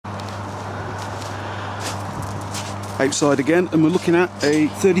outside again, and we're looking at a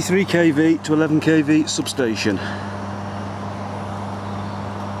 33 kV to 11 kV substation.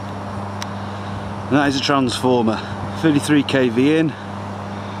 And that is a transformer, 33 kV in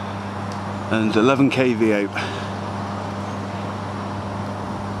and 11 kV out.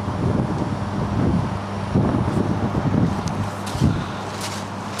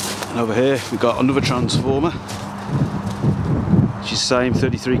 And over here we've got another transformer, which is the same,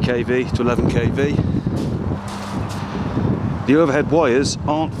 33 kV to 11 kV. The overhead wires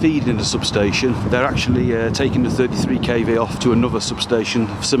aren't feeding the substation, they're actually taking the 33 kV off to another substation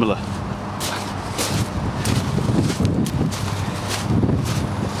similar.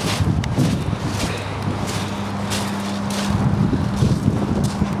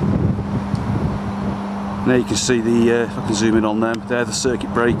 Now you can see the, if I can zoom in on them, they're the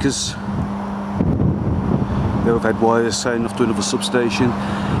circuit breakers. The overhead wires saying off to another substation.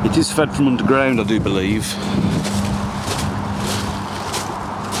 It is fed from underground, I do believe.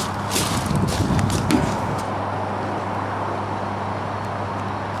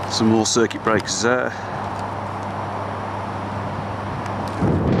 Some more circuit breakers there.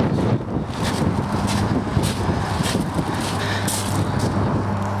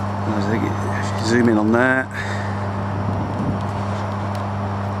 Zoom in on there.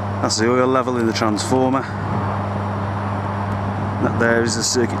 That's the oil level in the transformer. That there is the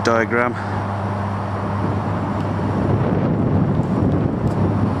circuit diagram.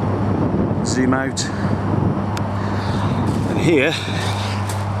 Zoom out. And here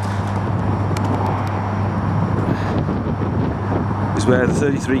is where the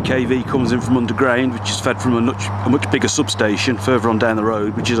 33 kV comes in from underground, which is fed from a much bigger substation further on down the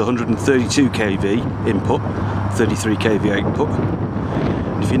road, which is 132 kV input, 33 kV output.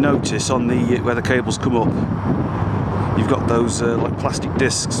 And if you notice on the where the cables come up, you've got those like plastic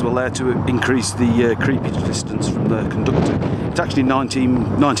discs, well, there to increase the creepage distance from the conductor. It's actually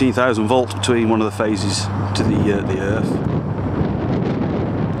 19,000 volts between one of the phases to the earth.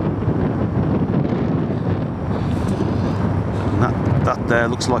 That there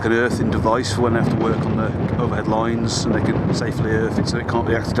looks like an earthing device for when they have to work on the overhead lines, and they can safely earth it so it can't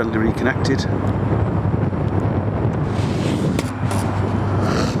be accidentally reconnected.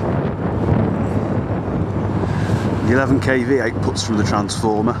 The 11 kV outputs from the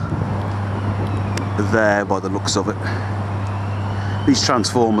transformer are there by the looks of it. These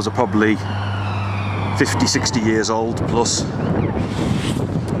transformers are probably 50-60 years old plus.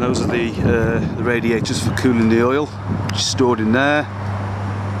 And those are the radiators for cooling the oil, which is stored in there.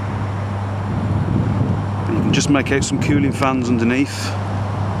 And you can just make out some cooling fans underneath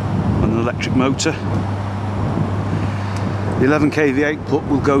on an electric motor. The 11 kV output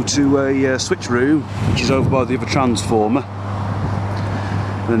will go to a switch room, which is over by the other transformer.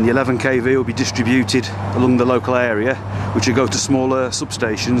 And then the 11 kV will be distributed along the local area, which will go to smaller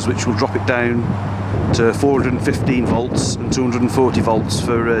substations, which will drop it down to 415 volts and 240 volts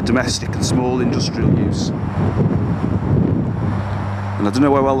for domestic and small industrial use. And I don't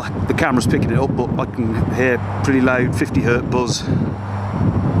know how well the camera's picking it up, but I can hear pretty loud 50 Hz buzz.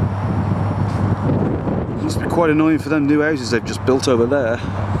 It must be quite annoying for them new houses they've just built over there.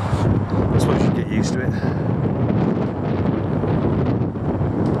 I suppose you should get used to it.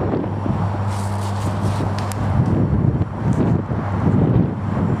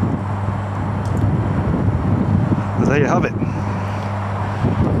 There you have it.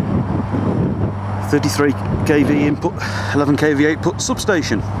 33 kV input, 11 kV output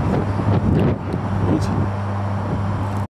substation.